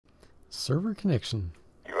Server connection.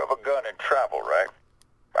 You have a gun and travel, right?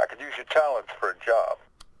 I could use your talents for a job.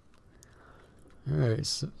 Alright,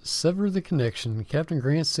 so sever the connection. Captain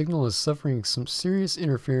Grant's signal is suffering some serious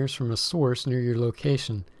interference from a source near your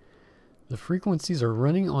location. The frequencies are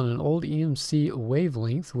running on an old EMC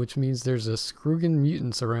wavelength, which means there's a Skrugan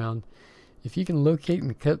mutants around. If you can locate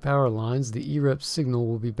and cut power lines, the EREP signal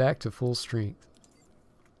will be back to full strength.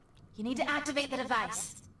 You need to activate the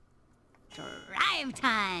device. Drive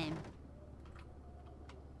time!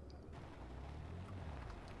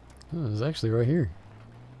 Oh, it's actually right here.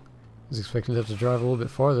 I was expecting to have to drive a little bit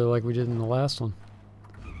farther like we did in the last one.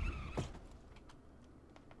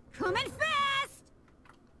 Coming fast!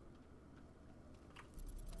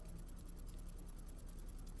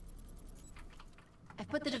 I've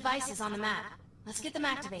put the devices on the map. Let's get them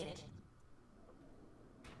activated.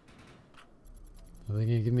 Are they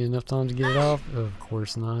gonna give me enough time to get it off? Of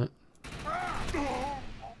course not.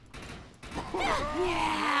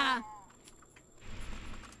 Yeah!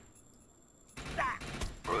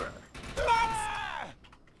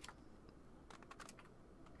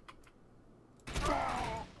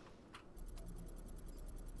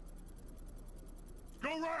 Go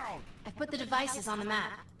round! I've put the devices on the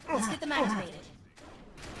map. Let's get them activated.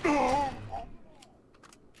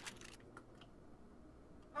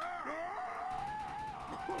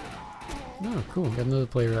 Oh, cool. Got another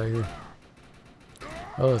player right here.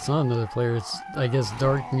 Oh, it's not another player. It's, I guess,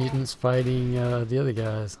 dark mutants fighting the other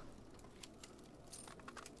guys.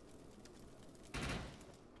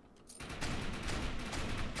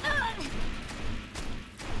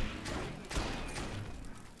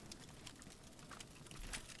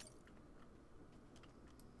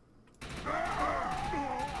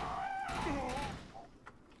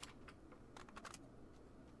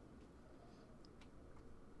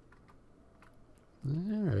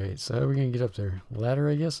 Alright, so how are we gonna get up there? Ladder,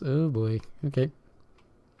 I guess? Oh boy. Okay.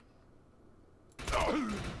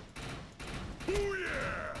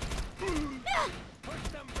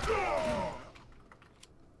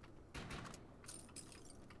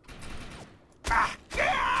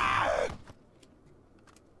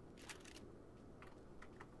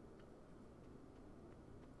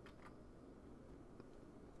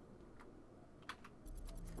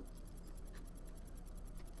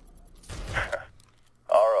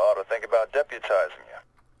 Deputizing you.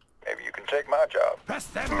 Maybe you can take my job. Press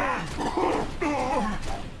them back!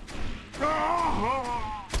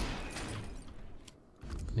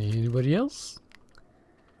 Anybody else?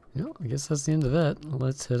 No, I guess that's the end of that.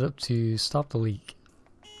 Let's head up to stop the leak.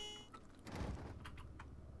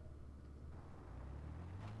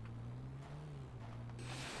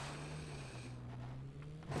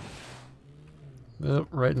 Oh,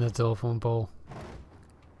 right in the telephone pole.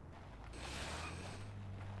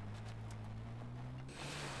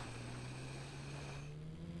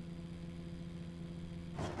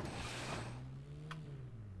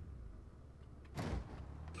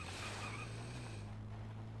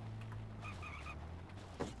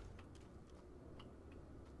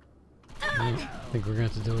 I think we're going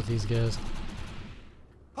to have to deal with these guys.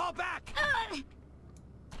 Fall back! I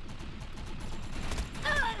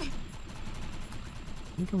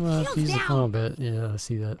think I'm going to have to use the combat. Yeah, I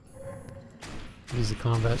see that. Use the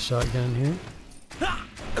combat shotgun here.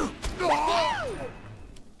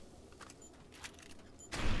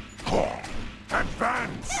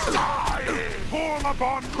 Advance! Fall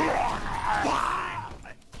upon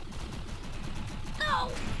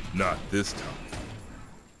Not this time.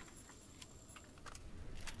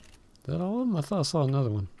 Is that all of them? I thought I saw another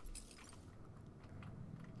one.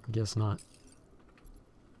 Guess not.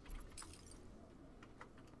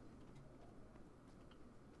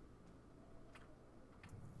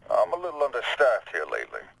 I'm a little understaffed here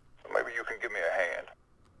lately, so maybe you can give me a hand.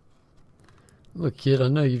 Look, kid, I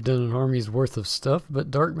know you've done an army's worth of stuff, but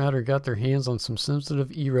Dark Matter got their hands on some sensitive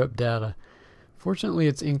EREP data. Fortunately,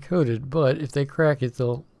 it's encoded, but if they crack it,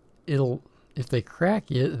 they'll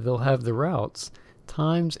have the routes,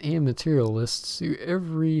 times, and material lists to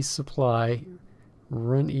every supply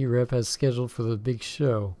run EREP has scheduled for the big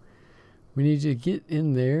show. We need you to get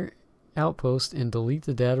in their outpost and delete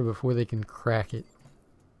the data before they can crack it.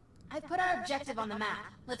 I've put our objective on the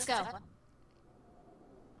map. Let's go.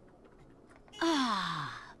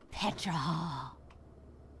 Ah, petrol.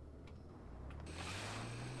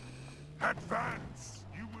 Advance!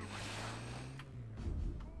 You will...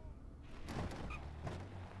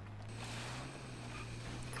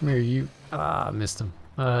 Come here, you. Ah, I missed him.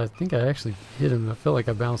 I think I actually hit him. I felt like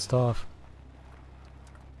I bounced off.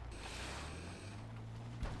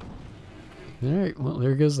 Alright, well,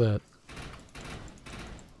 there goes that.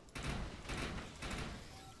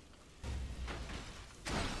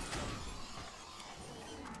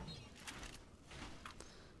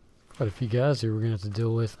 Quite a few guys here we're gonna have to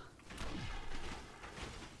deal with.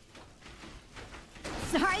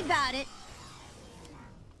 Sorry about it.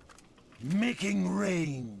 Making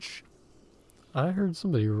range. I heard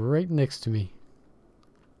somebody right next to me.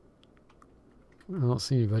 I don't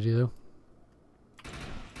see anybody though.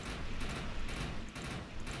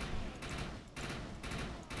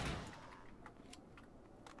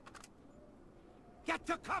 Get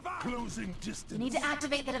to cover. Closing distance. You need to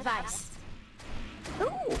activate the device. Ooh,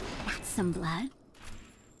 that's some blood.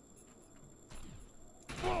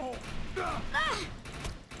 Oh.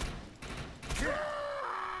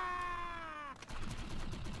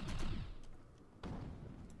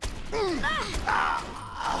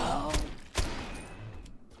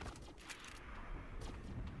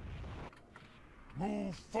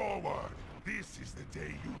 Move forward. This is the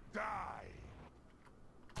day you die.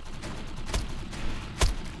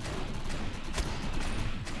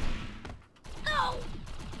 No!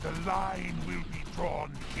 The line will be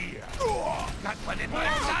drawn here. Got one in my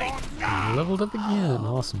sight. Leveled up again.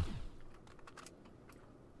 Awesome.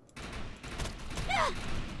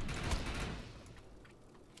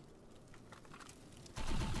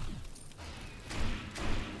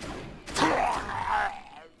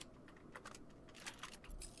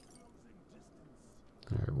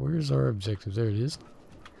 Alright, where's our objective? There it is.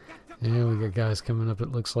 Yeah, we got guys coming up,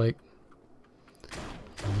 it looks like.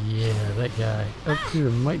 Yeah, that guy up here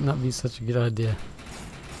might not be such a good idea.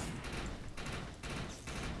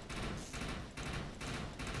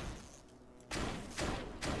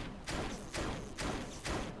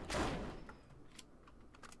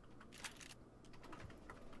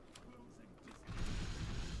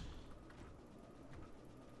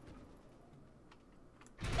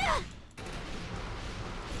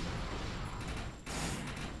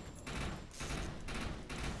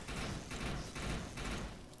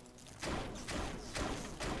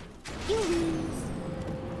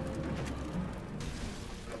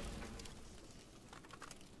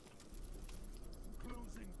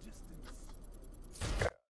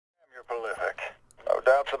 You're prolific. No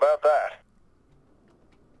doubts about that.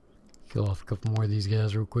 Kill off a couple more of these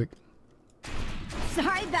guys real quick.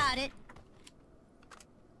 Sorry about it.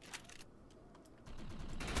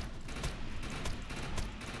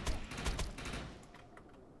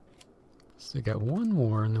 Still got one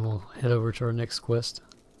more and then we'll head over to our next quest.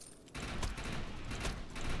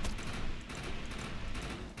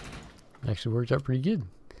 Actually worked out pretty good.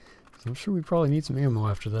 So I'm sure we probably need some ammo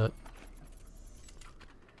after that.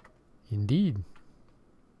 Indeed.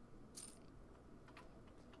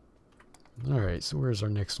 Alright, so where's our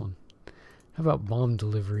next one? How about bomb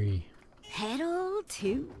delivery? Pedal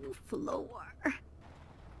to floor.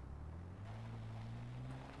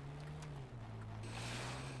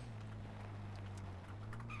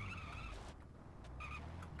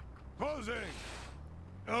 Closing.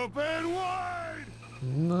 Open wide.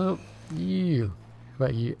 Nope. You. How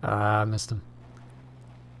about you? Ah, I missed him.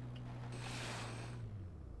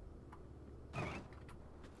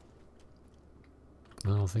 I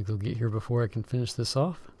don't think they'll get here before I can finish this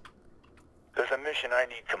off. There's a mission I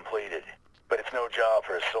need completed, but it's no job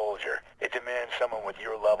for a soldier. It demands someone with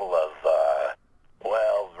your level of,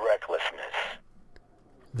 well, recklessness.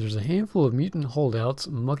 There's a handful of mutant holdouts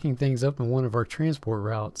mucking things up in one of our transport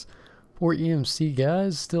routes. Poor EMC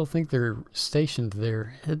guys still think they're stationed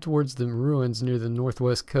there. Head towards the ruins near the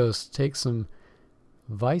northwest coast. Take some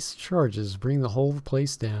vice charges. Bring the whole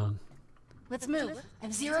place down. Let's move.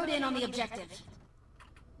 I've zeroed in on the objective.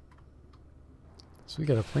 So we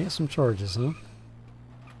gotta plant some charges, huh?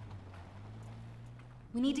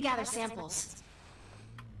 We need to gather samples.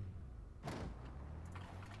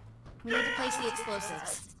 We need to place the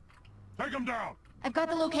explosives. Take him down. I've got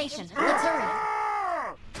the location. Let's hurry.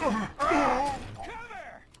 Are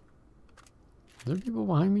there people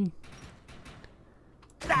behind me?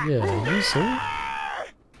 Yeah, you sir?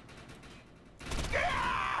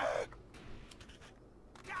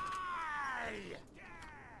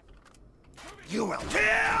 You will.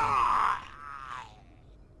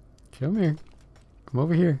 Come here. Come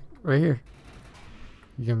over here. Right here.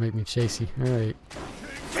 You're gonna make me chase you. Alright.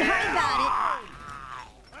 Sorry about it.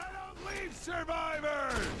 I don't leave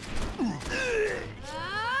survivors.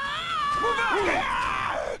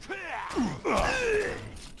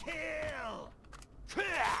 Kill.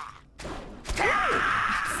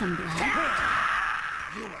 Some blood.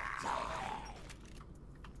 You will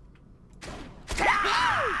die.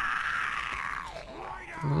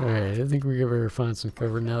 Alright, I think we better find some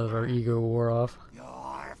cover now that our ego wore off.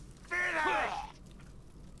 You're finished.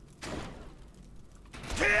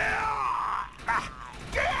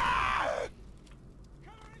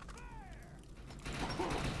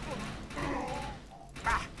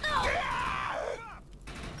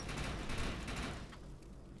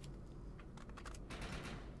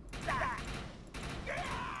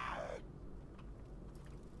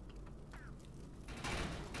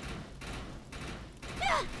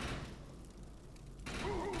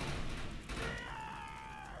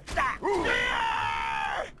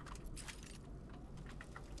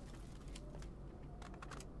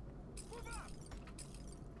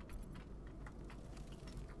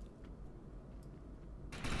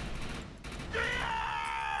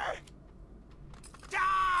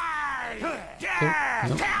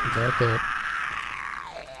 Nope. Back up.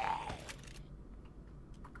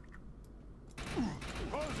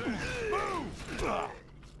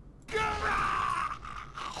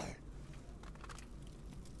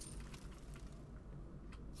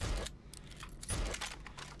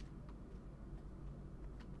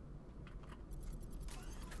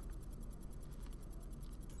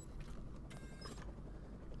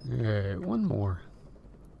 Alright, one more.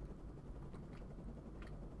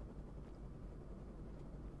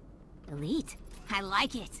 Elite. I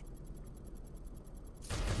like it.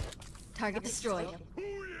 Target destroyed.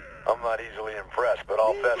 I'm not easily impressed, but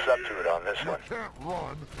I'll fess up to it on this one. Can't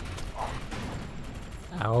run.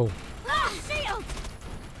 Ow. Ah, shield!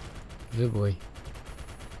 Good boy.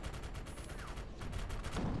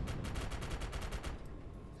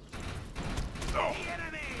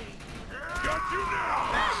 Got you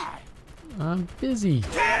now. I'm busy.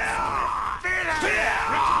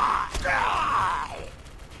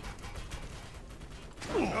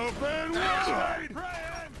 Open wide.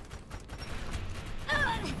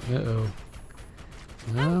 Uh-oh.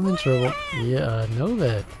 I'm in trouble. Yeah, I know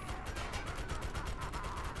that.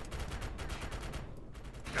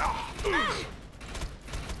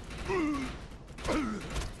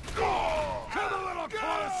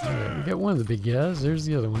 Alright, we got one of the big guys. There's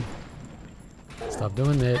the other one. Stop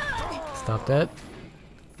doing that. Stop that.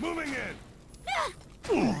 Moving in.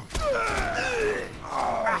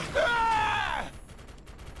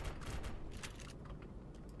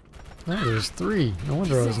 Oh, there's three. No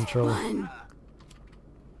wonder I was in trouble.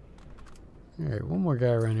 Alright, one more guy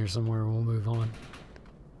around here somewhere and we'll move on.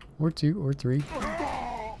 Or two, or three.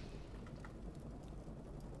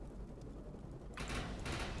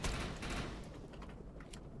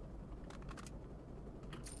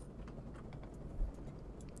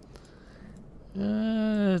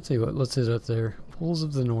 I'll tell you what, let's hit up there. Pools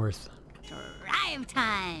of the North. Drive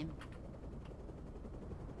time.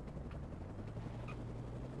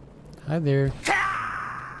 Hi there.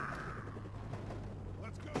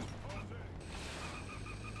 Let's go.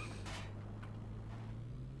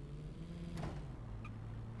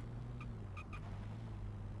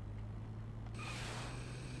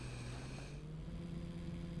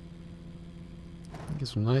 Get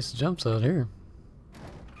some nice jumps out here.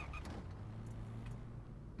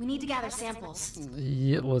 We need to gather samples.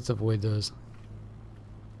 Yeah, let's avoid those.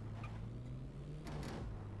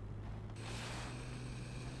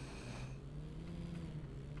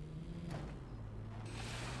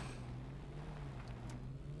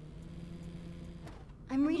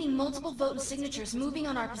 I'm reading multiple vote signatures moving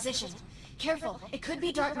on our position. Careful, it could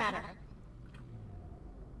be dark matter.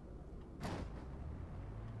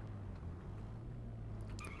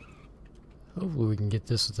 Hopefully we can get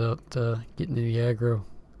this without getting any aggro.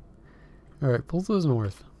 Alright, pull those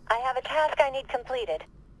north. I have a task I need completed.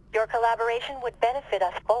 Your collaboration would benefit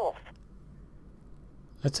us both.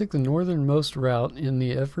 I took the northernmost route in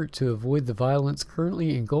the effort to avoid the violence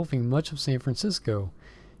currently engulfing much of San Francisco.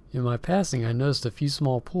 In my passing, I noticed a few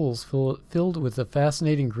small pools filled with a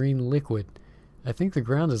fascinating green liquid. I think the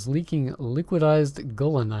ground is leaking liquidized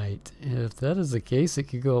gulonite. If that is the case, it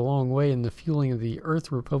could go a long way in the fueling of the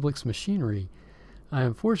Earth Republic's machinery. I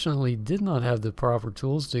unfortunately did not have the proper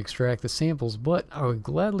tools to extract the samples, but I would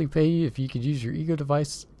gladly pay you if you could use your ego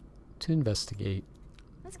device to investigate.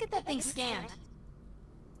 Let's get that thing scanned.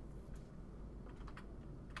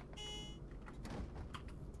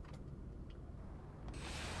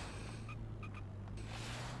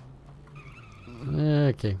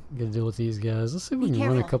 Okay, gotta deal with these guys. Let's see if we Be can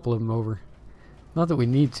run a careful. couple of them over. Not that we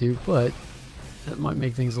need to, but that might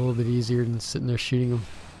make things a little bit easier than sitting there shooting them.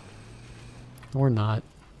 Or not.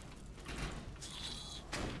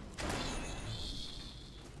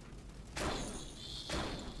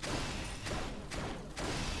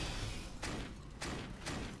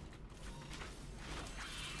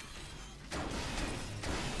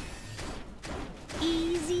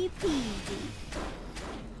 Easy peasy.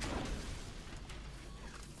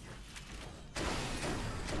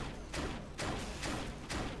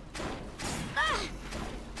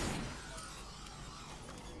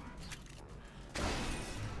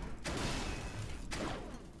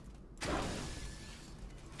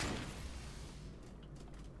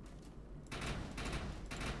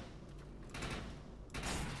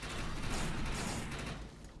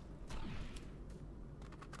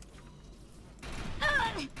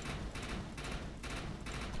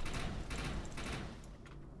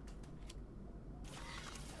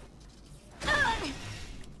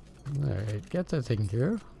 Alright, got that taken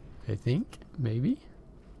care of. I think. Maybe.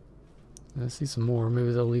 Let's see some more.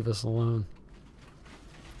 Maybe they'll leave us alone.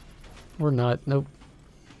 Or not. Nope.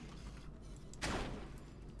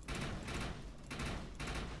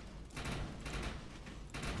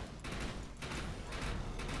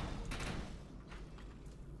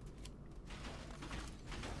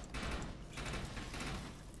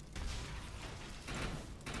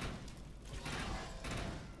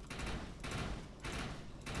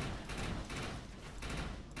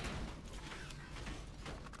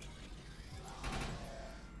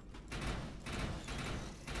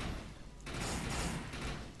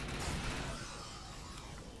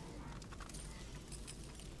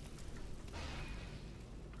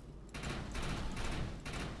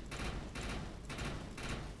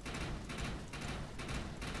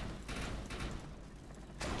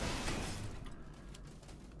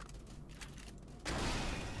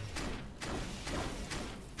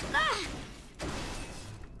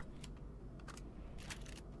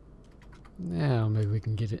 Now maybe we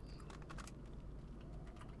can get it.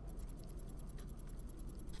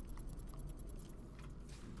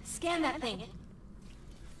 Scan that thing.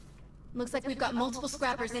 Looks like we've got multiple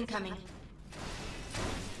scrappers incoming.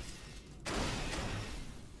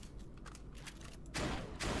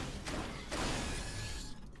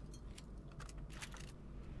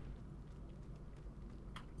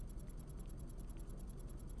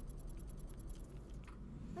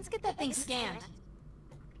 Let's get that thing scanned.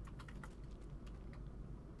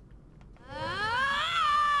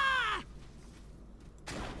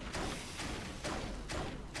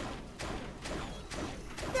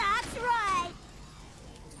 That's right!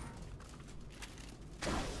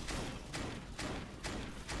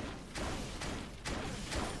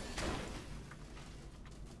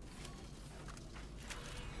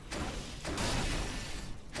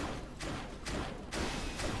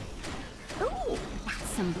 Ooh, that's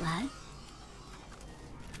some blood.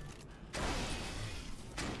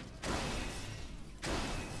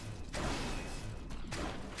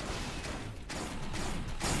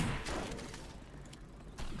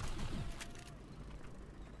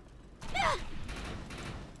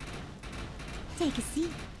 Take a seat.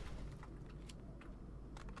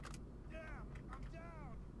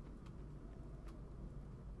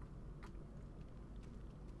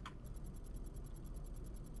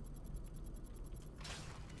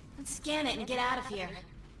 Let's scan it and get out of here.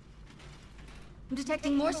 I'm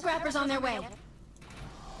detecting more scrappers on their way.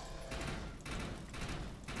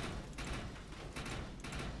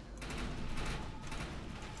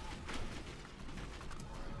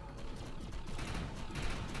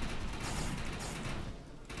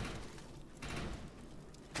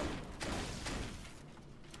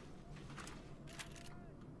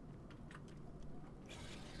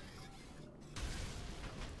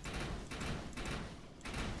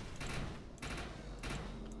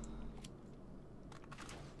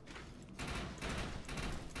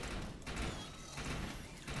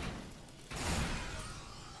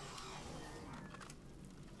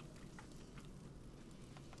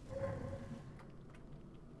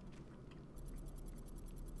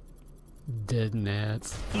 Dead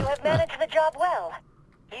gnats. You have managed the job well.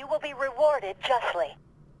 You will be rewarded justly.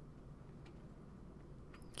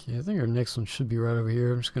 Okay, I think our next one should be right over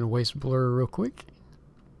here. I'm just going to waste blur real quick.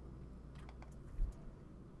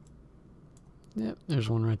 Yep, there's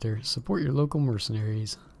one right there. Support your local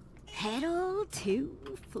mercenaries. Pedal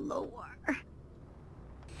to floor.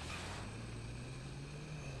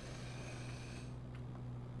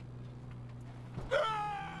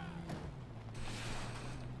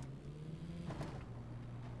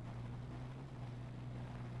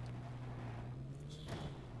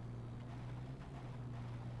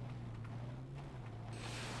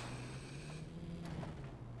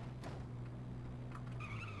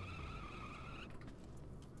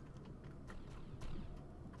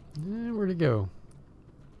 Where'd it go?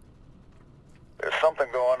 There's something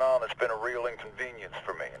going on that's been a real inconvenience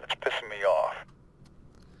for me, and it's pissing me off.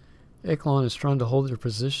 Eklon is trying to hold their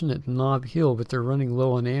position at Knob Hill, but they're running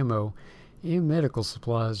low on ammo and medical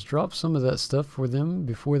supplies. Drop some of that stuff for them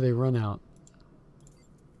before they run out.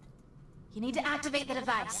 You need to activate the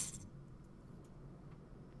device.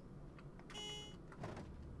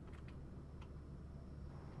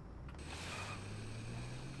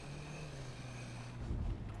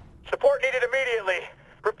 Support needed immediately.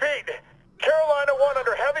 Repeat. Carolina 1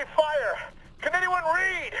 under heavy fire. Can anyone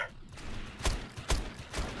read?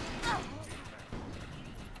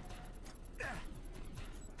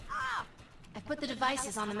 I put the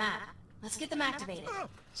devices on the map. Let's get them activated.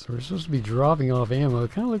 So we're supposed to be dropping off ammo.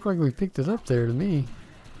 It kind of looked like we picked it up there to me.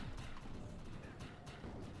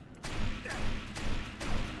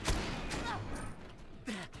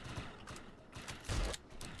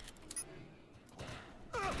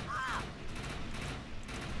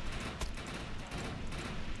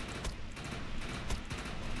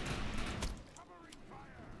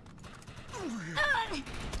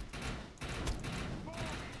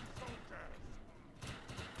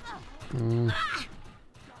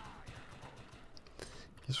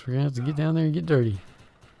 Guess we're gonna have to get down there and get dirty.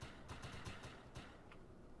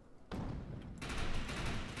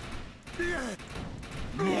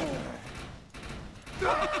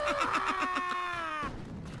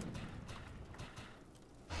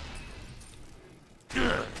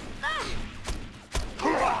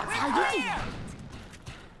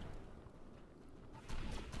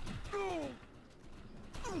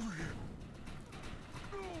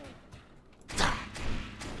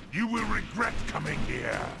 You will regret coming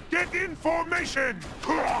here. Get in formation!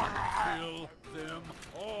 Kill them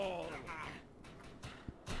all.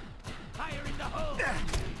 Fire in the hole!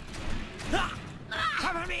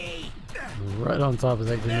 Cover me! Right on top of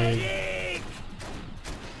that grenade.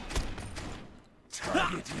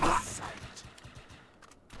 Target in sight.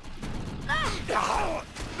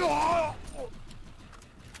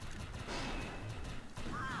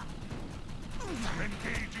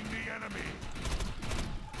 Engaging the enemy.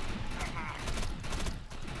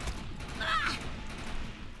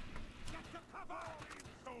 Get the cover,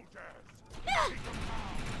 soldiers. Take them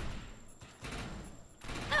down.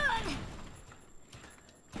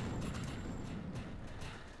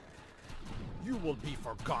 You will be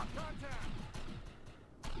forgotten.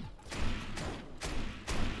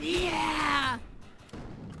 Yeah!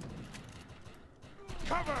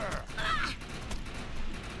 Cover!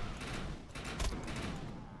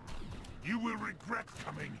 You will regret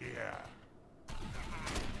coming here.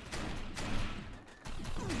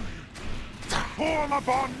 Form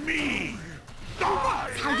upon me!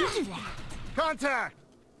 Die! How you do that? Contact!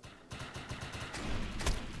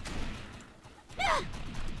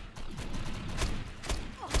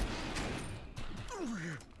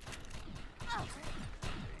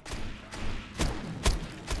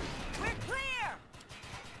 We're clear!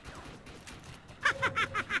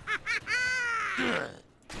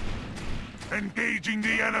 Engaging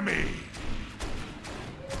the enemy!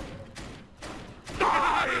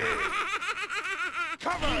 Die!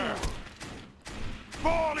 Cover!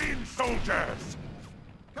 Fall in, soldiers!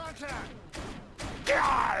 Contact!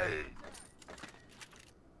 Die!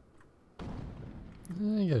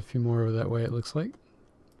 You got a few more over that way, it looks like.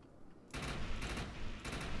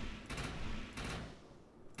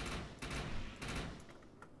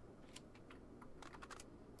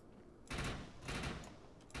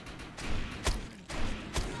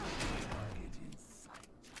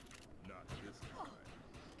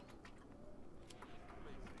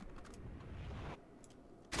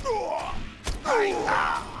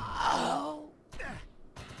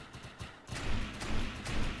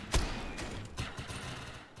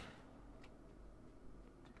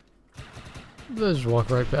 Let's just walk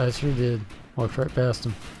right past. I sure did. Walked right past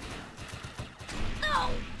him.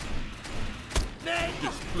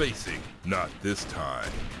 Displacing, not this time.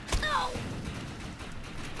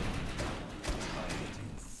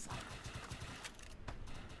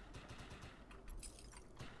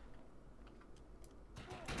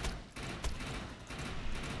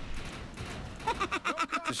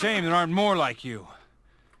 It's a shame there aren't more like you.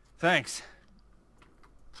 Thanks.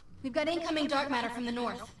 We've got incoming dark matter from the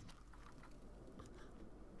north.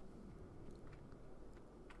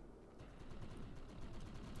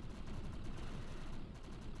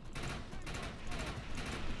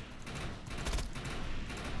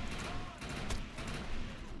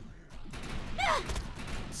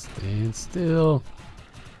 Stand still.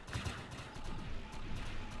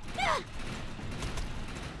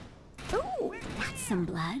 Ooh, that's some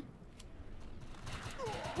blood.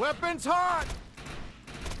 Weapons hot!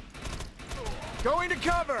 Going to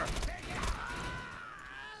cover!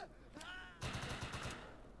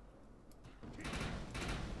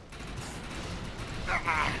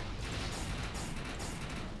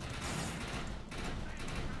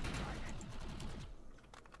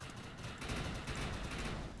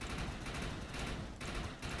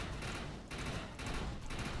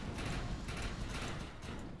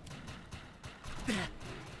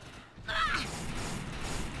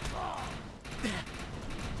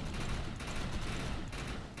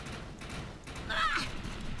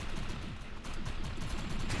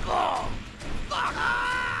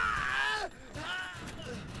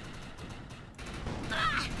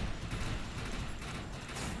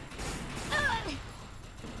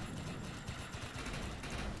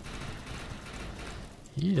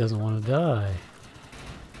 He doesn't want to die.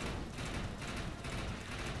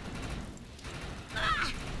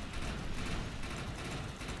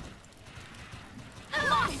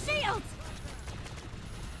 Lost shields!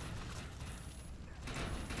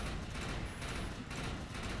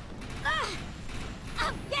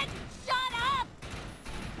 I'm getting shot up!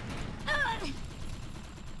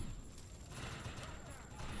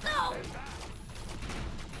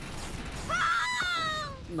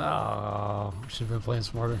 No! Oh, should have been playing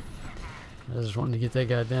smarter. I was just wanting to get that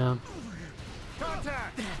guy down.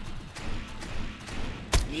 Contact!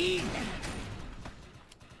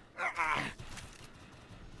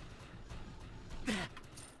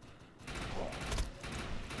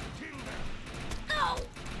 No!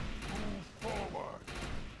 Move forward!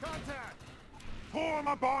 Contact! Form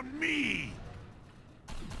upon me!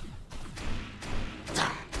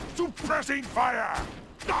 Suppressing fire!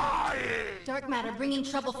 Die! Dark matter bringing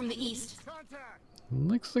trouble from the east. Contact!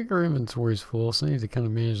 Looks like our inventory's full, so I need to kind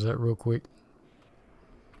of manage that real quick.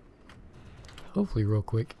 hopefully real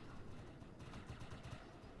quick.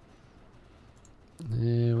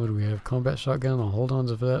 And what do we have? Combat shotgun. I'll hold on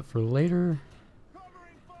to that for later.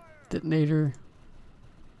 Detonator.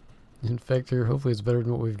 Infector. Hopefully it's better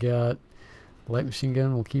than what we've got. Light machine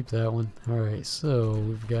gun. We'll keep that one. Alright, so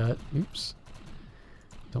we've got... Oops.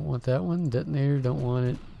 Don't want that one. Detonator. Don't want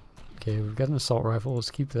it. Okay, we've got an assault rifle.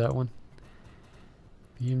 Let's keep that one.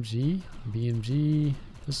 BMG. BMG.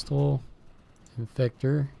 Pistol.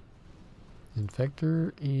 Infector.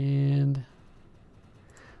 Infector. And...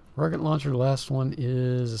 rocket launcher. Last one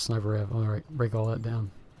is a sniper rifle. Alright, break all that down.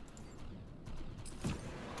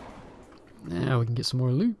 Now we can get some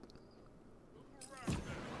more loot.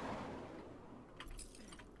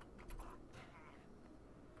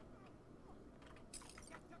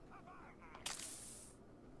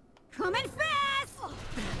 Coming fast!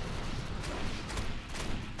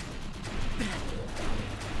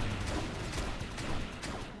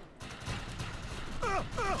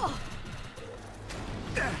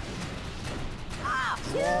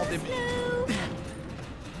 Wall them in.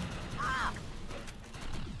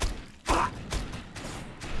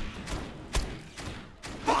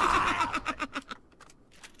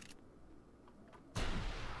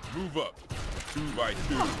 Move up. 2 by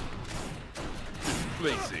 2.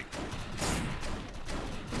 Displacing.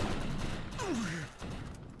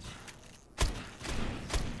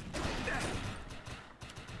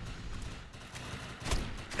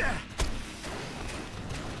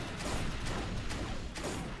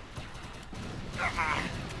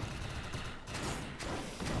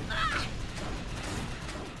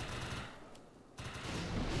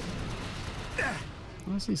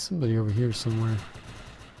 I see somebody over here somewhere.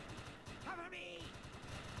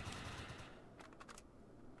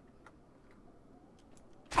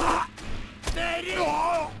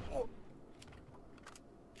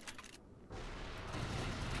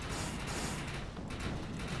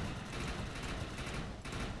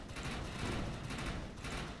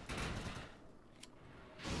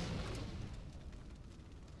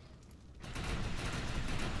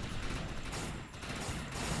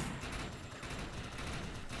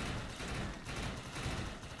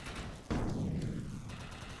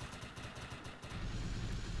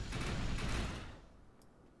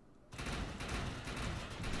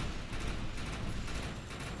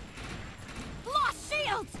 Lost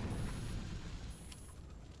shields!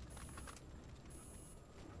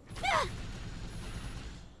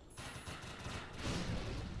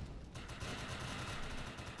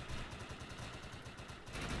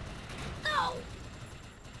 No!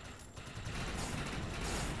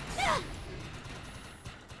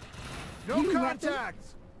 No contact!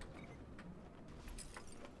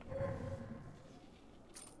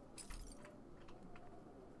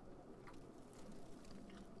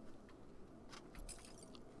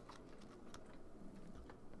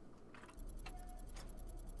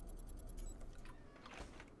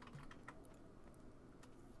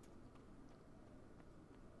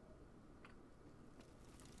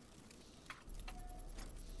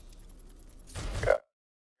 Yeah,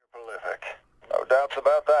 you're prolific. No doubts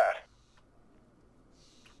about that.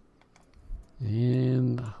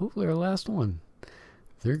 And hopefully our last one.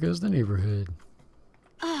 There goes the neighborhood.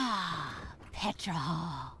 Ah,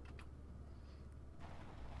 petrol.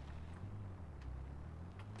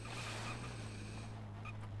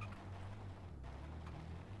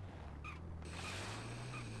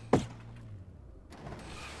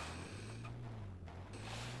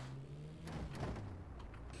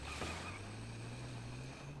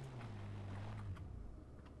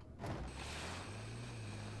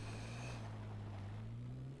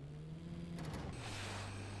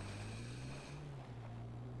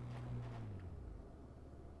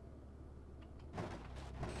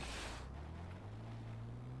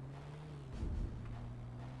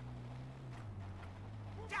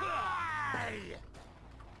 Die!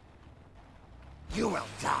 You will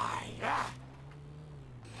die!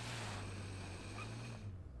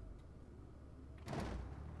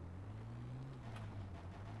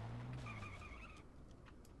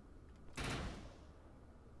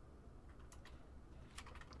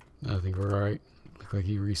 I think we're alright. Look like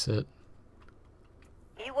he reset.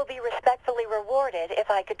 You will be respectfully rewarded if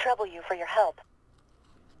I could trouble you for your help.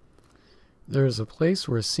 There is a place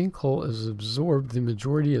where a sinkhole has absorbed the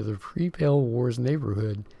majority of the pre-Pale Wars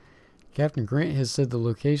neighborhood. Captain Grant has said the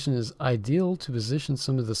location is ideal to position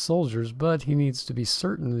some of the soldiers, but he needs to be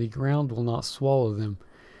certain the ground will not swallow them.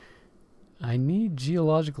 I need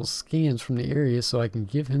geological scans from the area so I can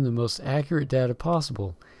give him the most accurate data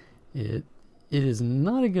possible. It is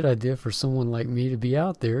not a good idea for someone like me to be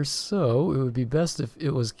out there, so it would be best if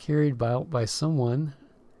it was carried out by someone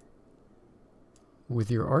with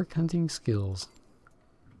your arc hunting skills.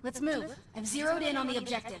 Let's move. I've zeroed in on the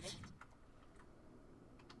objective.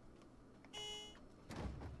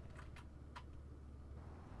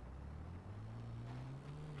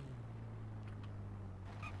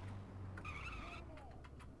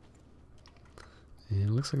 And it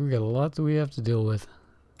looks like we got a lot that we have to deal with.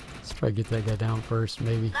 Let's try to get that guy down first,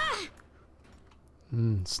 maybe.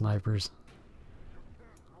 Snipers.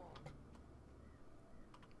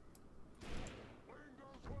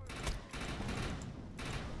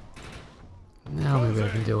 Now maybe I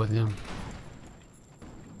can deal with him.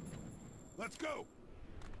 Let's go.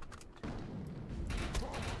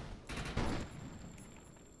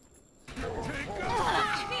 Take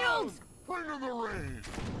Shields! Bring in the rain.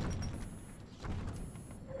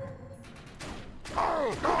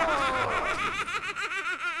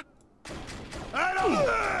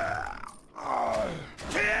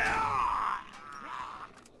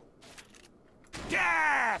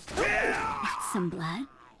 That's some blood.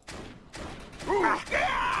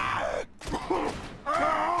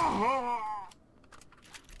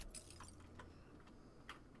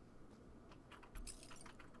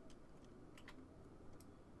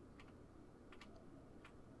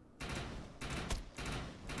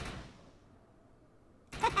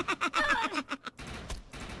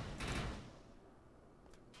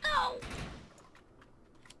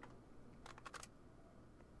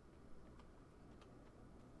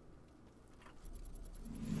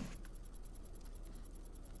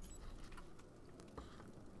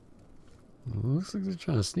 Looks like they're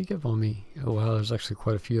trying to sneak up on me. Oh wow, there's actually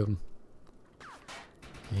quite a few of them.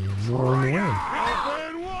 And more on the way.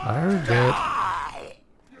 I heard that.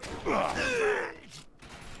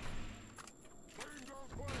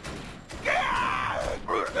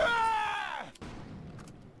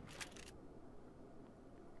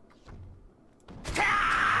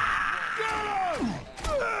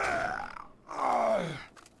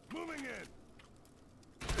 Moving in.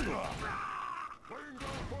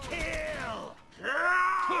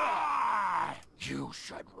 You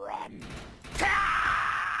should run.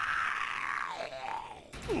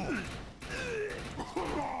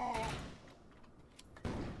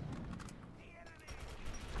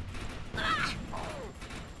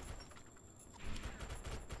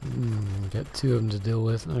 Got two of them to deal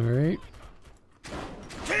with. All right.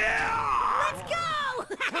 Let's go!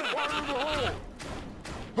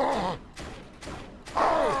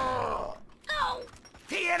 Oh!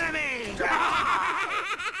 The enemy!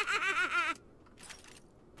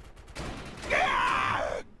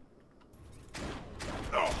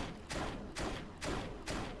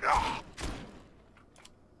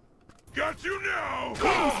 Got you now!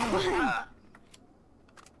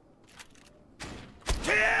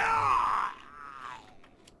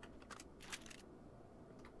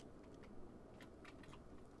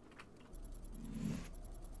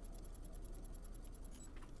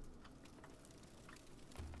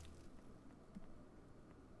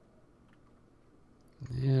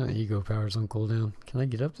 Yeah, ego power's on cooldown. Can I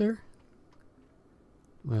get up there?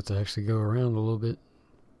 I have to actually go around a little bit.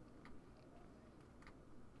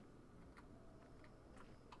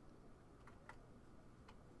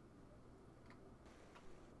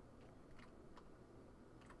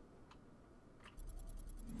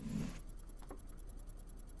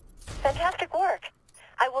 Fantastic work.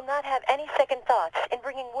 I will not have any second thoughts in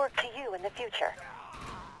bringing work to you in the future.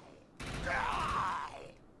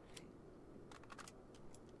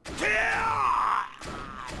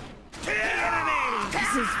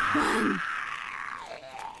 This is fun.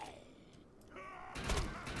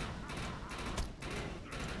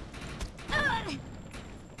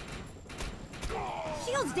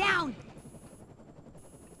 Shields down.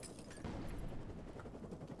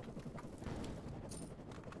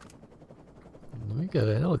 We got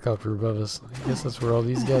a helicopter above us. I guess that's where all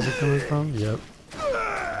these guys are coming from. Yep.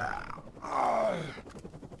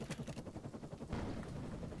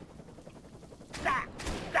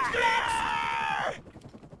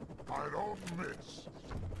 I don't miss.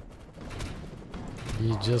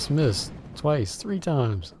 You just missed. Twice. 3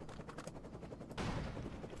 times.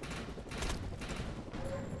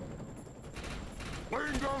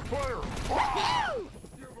 Laying down fire.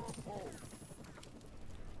 Give up hope.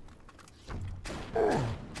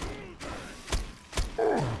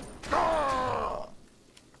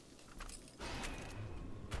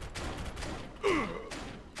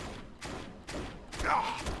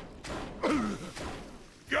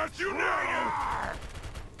 Got you now!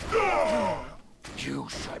 You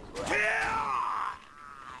should run.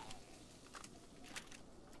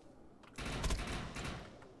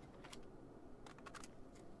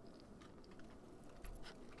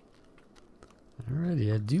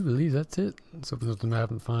 do believe that's it. Let's open up the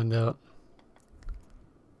map and find out.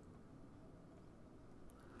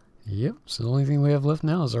 Yep, so the only thing we have left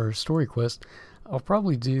now is our story quest. I'll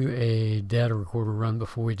probably do a data recorder run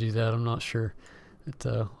before we do that, I'm not sure.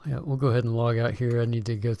 But yeah, we'll go ahead and log out here. I need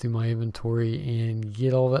to go through my inventory and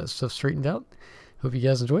get all that stuff straightened out. Hope you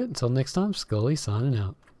guys enjoy it. Until next time, Scully signing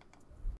out.